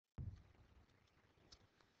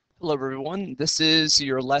Hello everyone, this is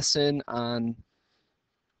your lesson on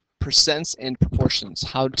percents and proportions,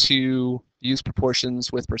 how to use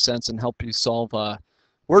proportions with percents and help you solve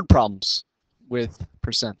word problems with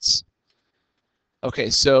percents.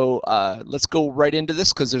 Okay, so let's go right into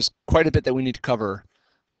this because there's quite a bit that we need to cover.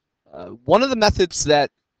 One of the methods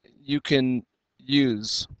that you can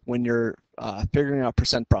use when you're figuring out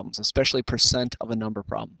percent problems, especially percent of a number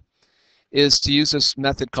problem, is to use this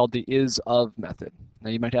method called the is of method. Now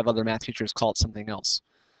you might have other math teachers call it something else.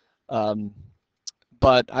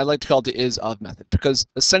 But I like to call it the is of method because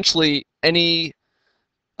essentially any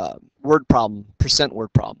word problem, percent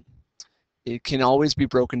word problem, it can always be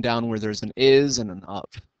broken down where there's an is and an of,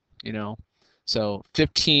 you know. So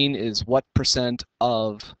 15 is what percent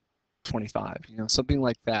of 25, you know, something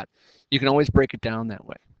like that. You can always break it down that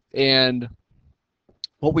way. And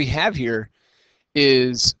what we have here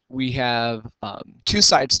is we have two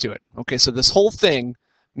sides to it. Okay, so this whole thing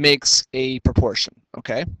makes a proportion.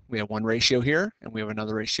 Okay, we have one ratio here and we have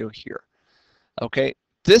another ratio here. Okay,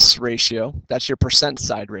 this ratio, that's your percent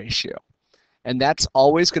side ratio, and that's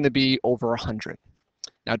always going to be over 100.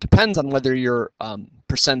 Now it depends on whether your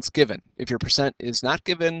percent's given. If your percent is not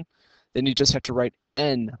given, then you just have to write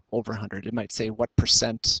n over 100. It might say what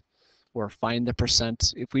percent or find the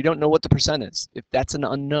percent. If we don't know what the percent is, if that's an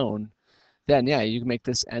unknown, then yeah, you can make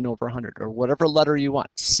this n over 100 or whatever letter you want.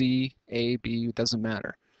 C, A, B, it doesn't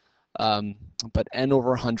matter. But n over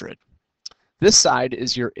 100. This side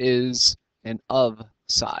is your is and of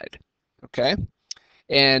side, okay?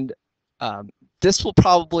 And this will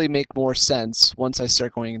probably make more sense once I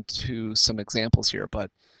start going into some examples here, but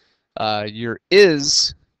your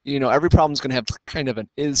is, you know, every problem is going to have kind of an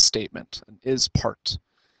is statement, an is part.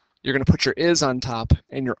 You're going to put your is on top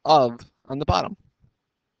and your of on the bottom.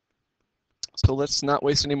 So let's not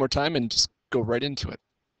waste any more time and just go right into it.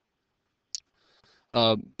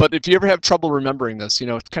 But if you ever have trouble remembering this, you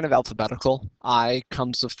know, it's kind of alphabetical. I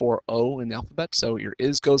comes before O in the alphabet, so your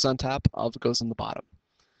is goes on top, of goes on the bottom.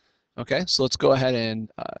 Okay, so let's go ahead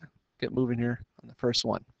and get moving here on the first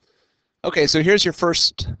one. Okay, so here's your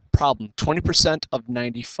first problem, 20% of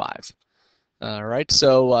 95. All right,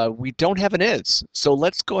 so we don't have an is, so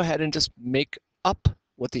let's go ahead and just make up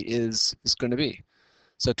what the is going to be.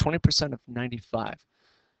 So 20% of 95.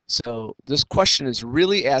 So this question is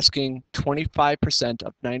really asking 25%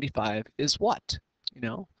 of 95 is what? You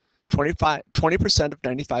know, 20% of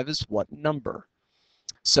 95 is what number?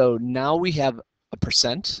 So now we have a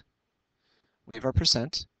percent, we have our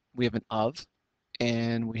percent, we have an of,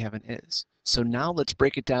 and we have an is. So now let's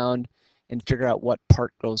break it down and figure out what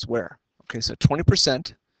part goes where. Okay, so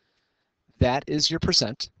 20%, that is your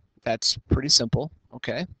percent. That's pretty simple,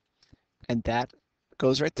 okay? And that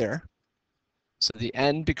goes right there. So the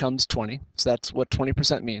n becomes 20. So that's what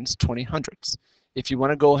 20% means, 20 hundredths. If you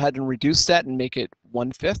want to go ahead and reduce that and make it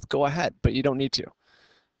 1/5, go ahead, but you don't need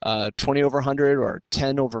to. 20 over 100 or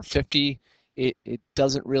 10 over 50, it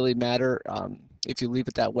doesn't really matter if you leave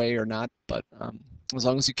it that way or not, but as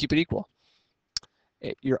long as you keep it equal.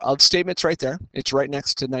 Your of statement's right there. It's right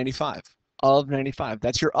next to 95. Of 95,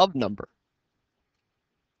 that's your of number.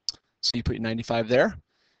 So you put 95 there.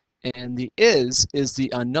 And the is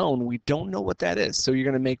the unknown. We don't know what that is, so you're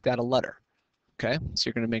going to make that a letter. Okay, so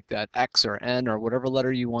you're going to make that X or N or whatever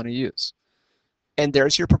letter you want to use. And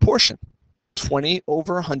there's your proportion. 20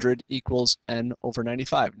 over 100 equals N over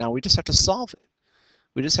 95. Now we just have to solve it.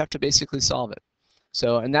 We just have to basically solve it.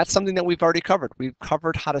 So, and that's something that we've already covered. We've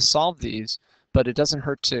covered how to solve these, but it doesn't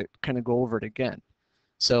hurt to kind of go over it again.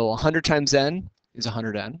 So 100 times N is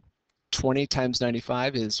 100N. 20 times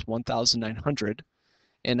 95 is 1,900.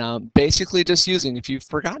 And basically just using, if you've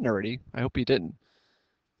forgotten already, I hope you didn't,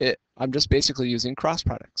 I'm just basically using cross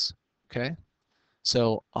products, okay?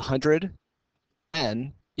 So 100N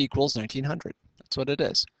equals 1900. That's what it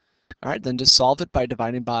is. All right, then just solve it by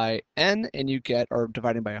dividing by N and you get, or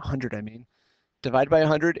dividing by 100, I mean. Divide by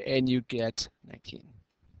 100 and you get 19,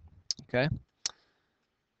 okay?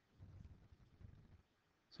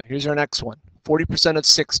 So here's our next one, 40% of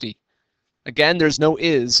 60. Again, there's no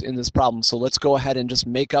is in this problem, so let's go ahead and just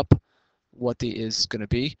make up what the is going to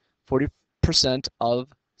be. 40% of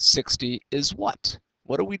 60 is what?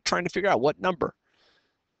 What are we trying to figure out? What number?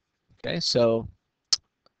 Okay, so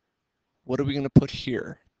what are we going to put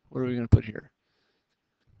here? What are we going to put here?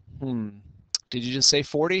 Did you just say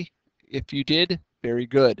 40? If you did, very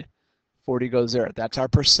good. 40 goes there. That's our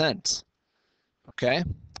percent. Okay,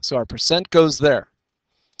 so our percent goes there.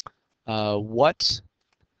 What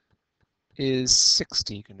is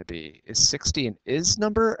 60 going to be? Is 60 an is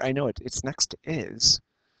number? I know it's next to is.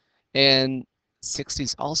 And 60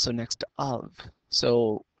 is also next to of.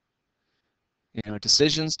 So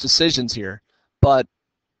decisions here. But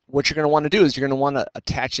what you're going to want to do is you're going to want to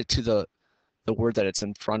attach it to the word that it's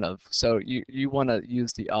in front of. So you want to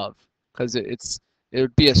use the of, because it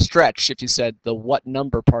would be a stretch if you said the what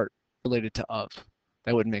number part related to of.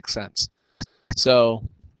 That wouldn't make sense. So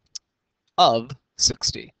of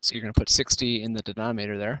 60. So you're going to put 60 in the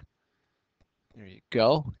denominator there. There you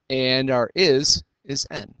go. And our is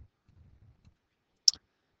n.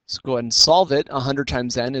 So go ahead and solve it. 100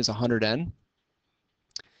 times n is 100n.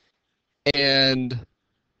 And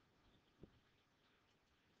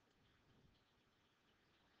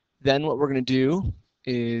then what we're going to do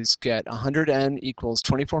is get 100n equals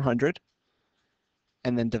 2400,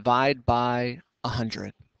 and then divide by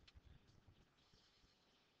 100.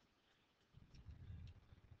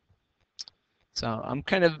 So I'm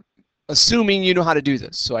kind of assuming you know how to do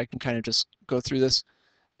this, so I can kind of just go through this.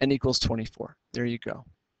 N equals 24. There you go.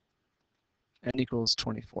 N equals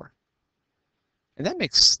 24. And that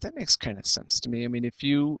makes kind of sense to me. I mean, if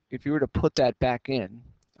you were to put that back in,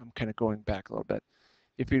 I'm kind of going back a little bit.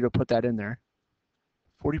 If you were to put that in there,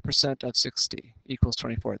 40% of 60 equals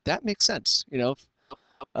 24. That makes sense.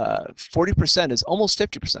 40% is almost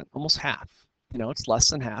 50%, almost half. It's less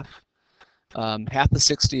than half. Half of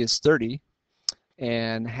 60 is 30,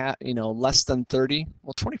 and less than 30.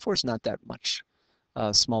 Well, 24 is not that much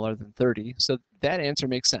smaller than 30. So that answer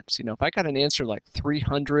makes sense. If I got an answer like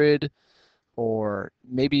 300 or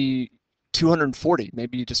maybe 240,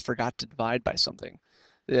 maybe you just forgot to divide by something.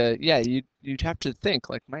 Yeah, you'd have to think,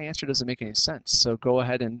 like, my answer doesn't make any sense. So go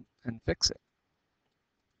ahead and fix it.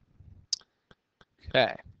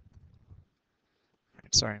 Okay.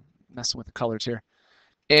 Sorry, I'm messing with the colors here.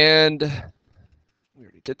 And we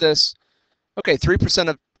already did this. Okay, 3%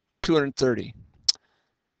 of 230.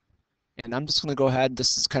 And I'm just going to go ahead.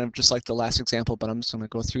 This is kind of just like the last example, but I'm just going to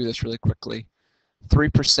go through this really quickly.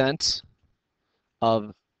 3%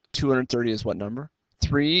 of 230 is what number?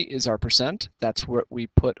 3 is our percent. That's what we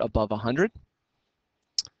put above 100.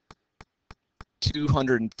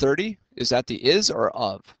 230, is that the is or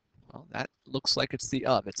of? Well, that looks like it's the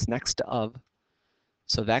of. It's next to of.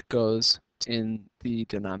 So that goes in the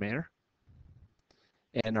denominator.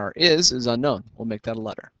 And our is unknown. We'll make that a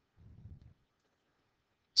letter.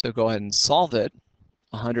 So go ahead and solve it.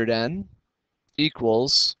 100n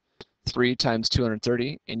equals 3 times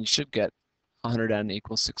 230, and you should get 100n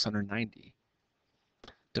equals 690.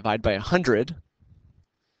 Divide by 100,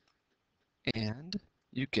 and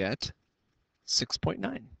you get 6.9.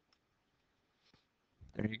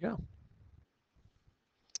 There you go. In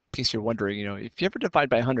case you're wondering, if you ever divide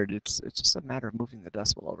by 100, it's just a matter of moving the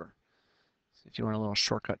decimal over. So if you want a little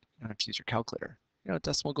shortcut, you don't have to use your calculator.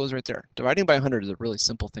 Decimal goes right there. Dividing by 100 is a really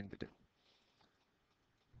simple thing to do.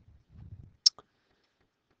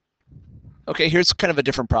 Okay, here's kind of a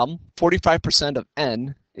different problem. 45% of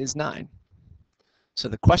n is 9. So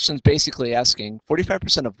the question's basically asking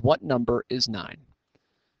 45% of what number is 9?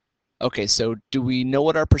 Okay, so do we know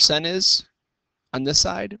what our percent is on this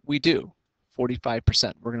side? We do,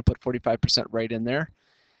 45%. We're going to put 45% right in there.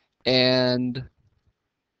 And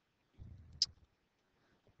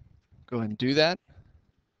go ahead and do that.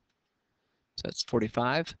 So that's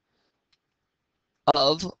 45.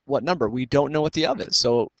 Of what number? We don't know what the of is.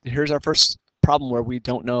 So here's our first problem where we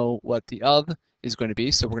don't know what the of is going to be.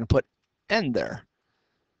 So we're going to put n there.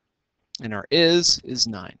 And our is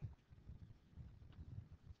 9.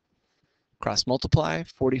 Cross multiply.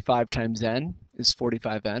 45 times n is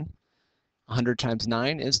 45n. 100 times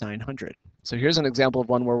 9 is 900. So here's an example of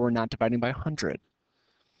one where we're not dividing by 100.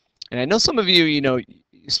 And I know some of you,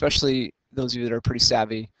 especially those of you that are pretty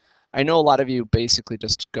savvy, I know a lot of you basically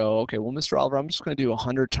just go, okay, well, Mr. Oliver, I'm just going to do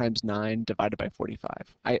 100 times 9 divided by 45.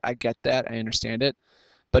 I get that. I understand it.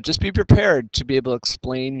 But just be prepared to be able to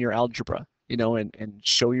explain your algebra, and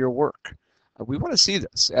show your work. We want to see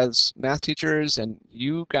this as math teachers, and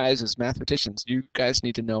you guys as mathematicians, you guys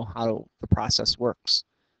need to know how the process works.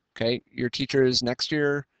 Okay, your teachers next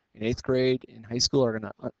year in 8th grade, in high school, are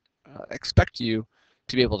going to expect you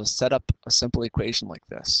to be able to set up a simple equation like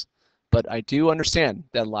this. But I do understand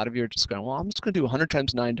that a lot of you are just going, well, I'm just going to do 100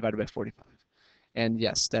 times 9 divided by 45. And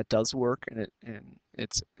yes, that does work, and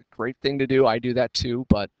it's a great thing to do. I do that too,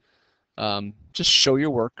 but just show your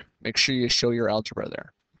work. Make sure you show your algebra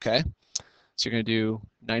there, okay? So you're going to do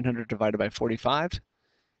 900 divided by 45,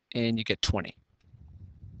 and you get 20.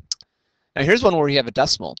 Now here's one where you have a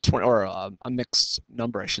decimal, or a mixed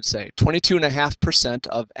number, I should say. 22.5%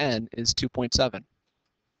 of n is 2.7.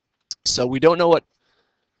 So we don't know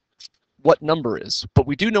what number is, but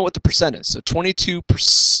we do know what the percent is. So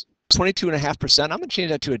 22.5%, I'm going to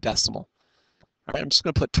change that to a decimal. All right, I'm just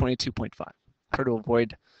going to put 22.5. Try to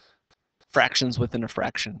avoid fractions within a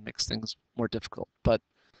fraction makes things more difficult. But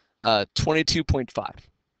 22.5. All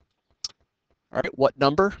right, what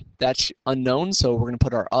number? That's unknown, so we're going to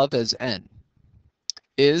put our of as n.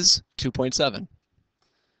 Is 2.7.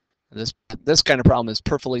 This kind of problem is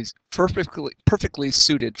perfectly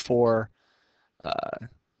suited for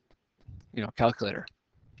calculator.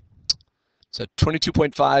 So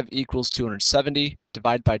 22.5 equals 270.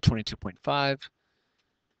 Divide by 22.5,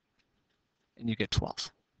 and you get 12.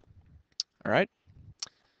 All right.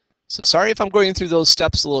 So sorry if I'm going through those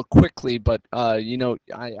steps a little quickly, but we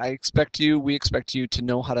expect you to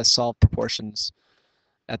know how to solve proportions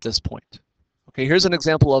at this point. Okay, here's an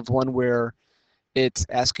example of one where it's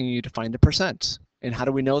asking you to find the percent. And how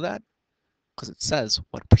do we know that? Because it says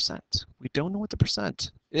what percent. We don't know what the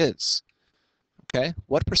percent is. Okay,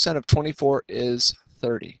 what percent of 24 is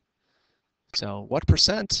 30? So what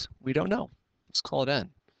percent? We don't know. Let's call it n.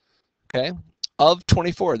 Okay, of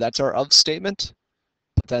 24, that's our of statement.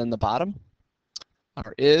 Put that in the bottom.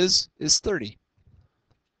 Our is 30.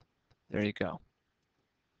 There you go.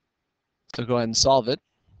 So go ahead and solve it.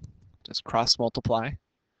 Just cross multiply.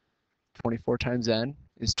 24 times n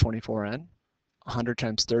is 24n. 100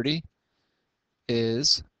 times 30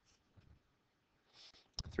 is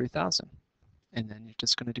 3,000. And then you're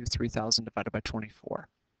just going to do 3,000 divided by 24.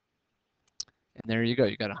 And there you go.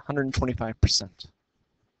 You got 125%. Let's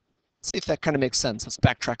see if that kind of makes sense. Let's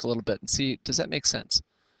backtrack a little bit and see, does that make sense?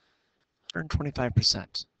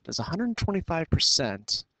 125%. Does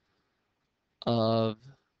 125% of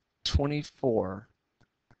 24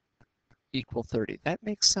 equal 30? That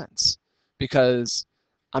makes sense because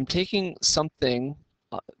I'm taking something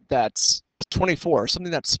that's 24,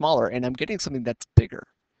 something that's smaller, and I'm getting something that's bigger.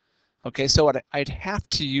 Okay, so I'd have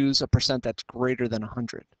to use a percent that's greater than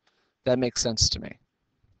 100. That makes sense to me.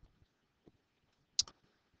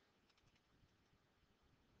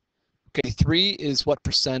 Okay, 3 is what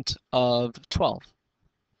percent of 12?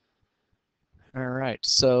 All right,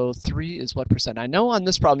 so 3 is what percent? I know on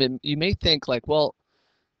this problem, you may think like, well,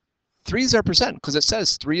 3 is our percent because it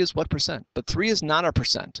says 3 is what percent, but 3 is not our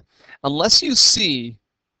percent. Unless you see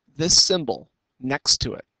this symbol next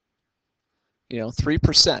to it,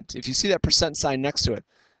 3%. If you see that percent sign next to it,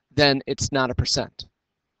 then it's not a percent,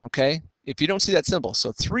 okay? If you don't see that symbol,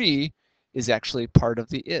 so 3 is actually part of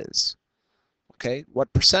the is. Okay,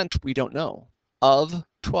 what percent? We don't know. Of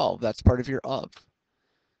 12, that's part of your of.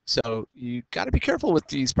 So you got to be careful with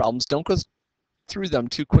these problems. Don't go through them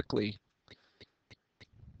too quickly.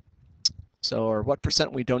 So our what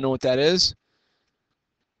percent? We don't know what that is.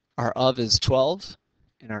 Our of is 12,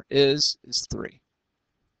 and our is 3.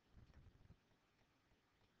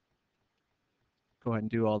 Go ahead and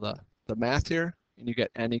do all the math here, and you get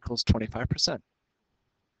n equals 25%.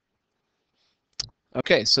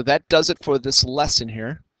 Okay, so that does it for this lesson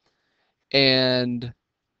here. And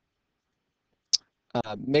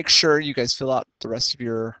make sure you guys fill out the rest of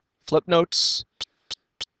your flip notes.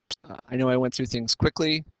 I know I went through things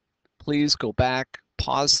quickly. Please go back,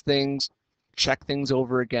 pause things, check things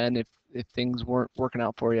over again if things weren't working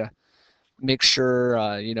out for you. Make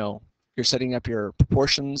sure you're setting up your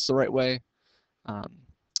proportions the right way,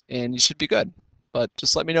 and you should be good. But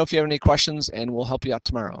just let me know if you have any questions, and we'll help you out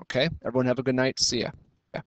tomorrow, okay? Everyone have a good night. See ya.